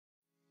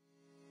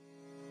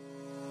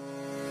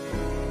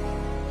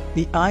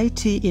The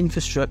IT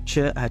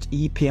infrastructure at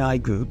EPI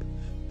Group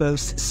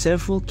boasts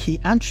several key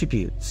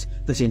attributes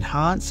that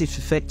enhance its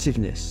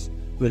effectiveness,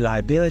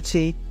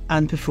 reliability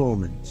and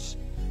performance,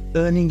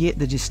 earning it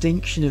the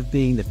distinction of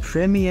being the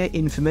premier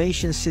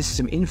information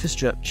system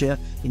infrastructure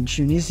in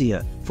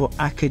Tunisia for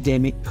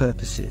academic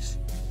purposes.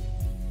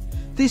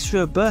 This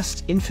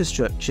robust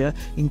infrastructure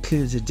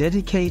includes a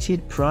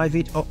dedicated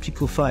private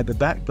optical fiber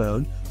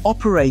backbone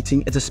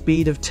operating at a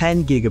speed of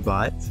 10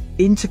 gigabytes,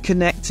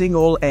 interconnecting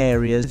all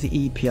areas of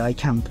the EPI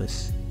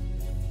campus.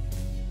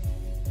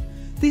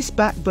 This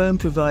backbone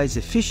provides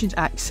efficient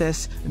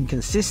access and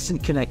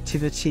consistent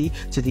connectivity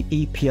to the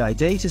EPI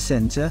data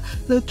center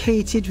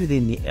located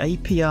within the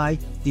EPI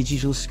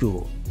Digital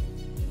School.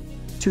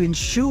 To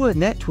ensure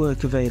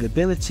network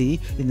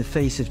availability in the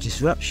face of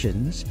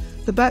disruptions,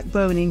 the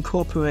backbone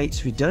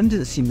incorporates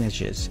redundancy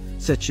measures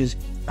such as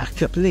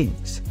backup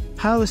links,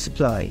 power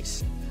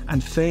supplies,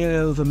 and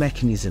failover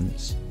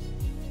mechanisms.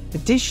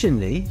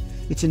 Additionally,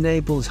 it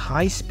enables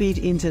high-speed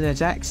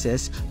internet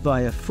access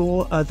via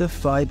 4 other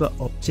fiber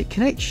optic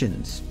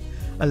connections,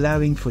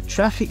 allowing for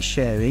traffic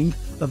sharing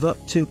of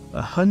up to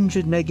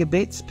 100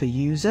 megabits per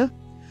user,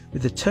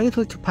 with a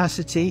total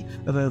capacity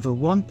of over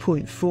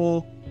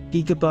 1.4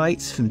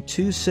 gigabytes from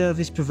 2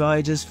 service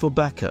providers for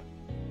backup.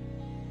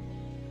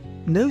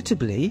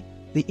 Notably,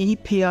 the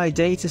EPI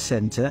data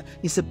center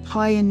is a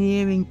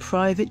pioneering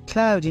private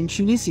cloud in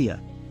Tunisia,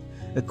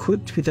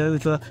 equipped with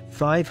over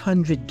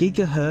 500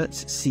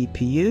 GHz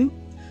CPU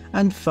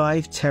and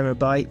 5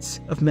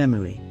 terabytes of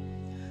memory,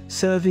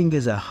 serving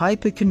as a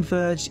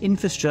hyper-converged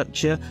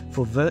infrastructure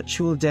for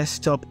virtual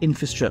desktop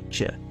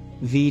infrastructure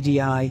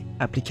 (VDI)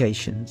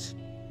 applications,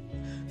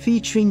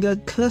 featuring a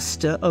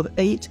cluster of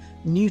 8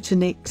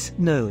 Nutanix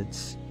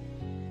nodes.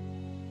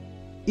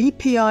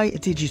 EPI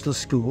Digital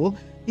School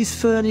is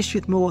furnished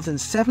with more than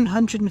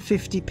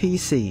 750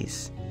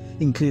 PCs,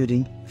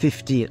 including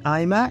 15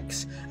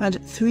 iMacs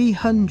and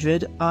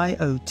 300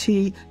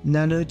 IoT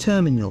nano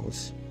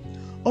terminals,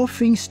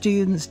 offering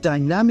students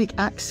dynamic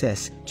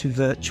access to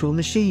virtual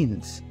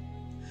machines.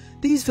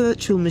 These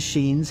virtual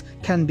machines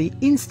can be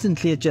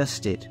instantly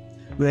adjusted,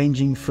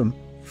 ranging from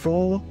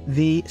 4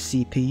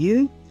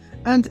 vCPU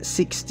and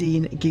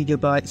 16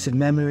 gigabytes of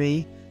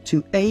memory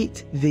to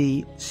 8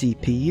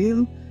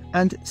 vCPU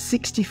and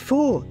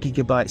 64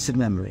 gigabytes of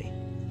memory,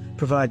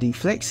 providing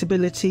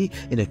flexibility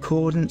in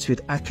accordance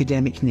with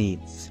academic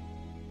needs.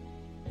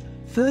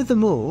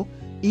 Furthermore,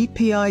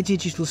 EPI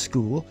Digital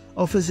School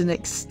offers an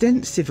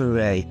extensive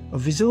array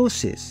of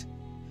resources.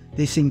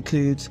 This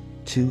includes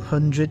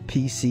 200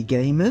 PC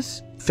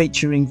gamers,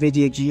 featuring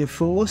NVIDIA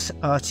GeForce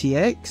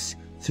RTX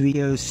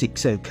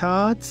 3060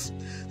 cards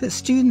that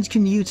students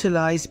can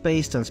utilize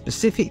based on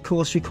specific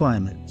course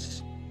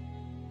requirements.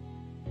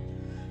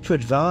 For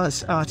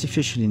advanced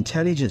artificial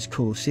intelligence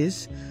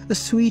courses, a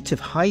suite of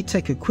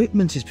high-tech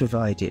equipment is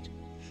provided,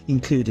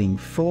 including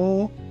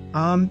 4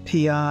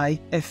 ARM-PI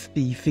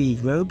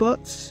FPV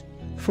robots,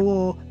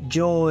 4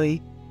 Joy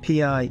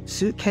PI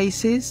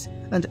suitcases,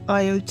 and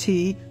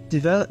IoT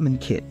development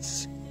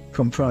kits,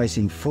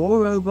 comprising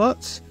 4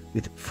 robots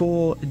with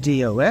 4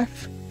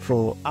 DOF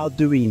for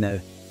Arduino,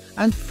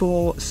 and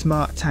 4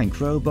 smart tank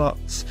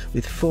robots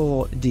with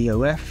 4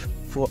 DOF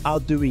for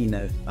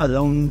Arduino,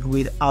 along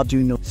with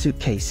Arduino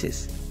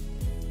suitcases.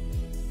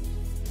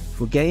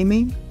 For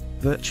gaming,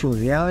 virtual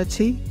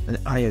reality, and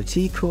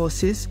IoT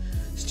courses,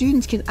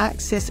 students can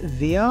access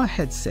VR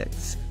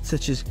headsets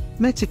such as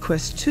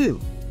MetaQuest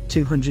 2,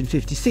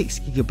 256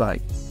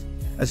 gigabytes,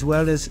 as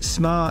well as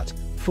Smart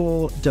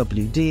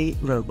 4WD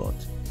robot.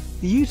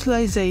 The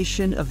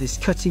utilization of this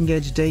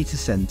cutting-edge data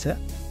center,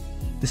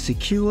 the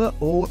secure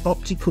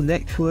all-optical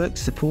network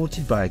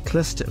supported by a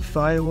cluster of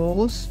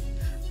firewalls,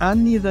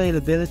 and the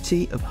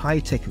availability of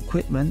high-tech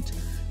equipment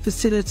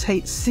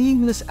facilitates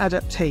seamless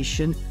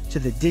adaptation to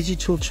the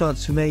digital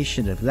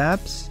transformation of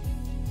labs,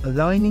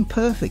 aligning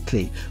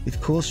perfectly with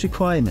course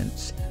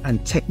requirements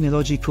and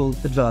technological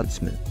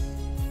advancements.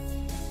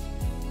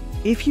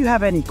 If you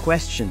have any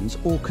questions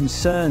or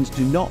concerns,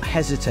 do not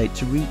hesitate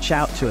to reach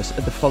out to us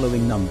at the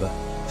following number,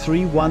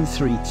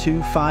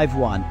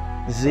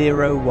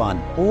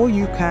 313-251-01, or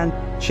you can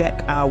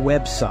check our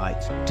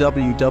website,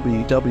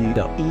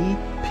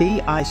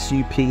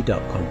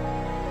 www.epicgroup.com.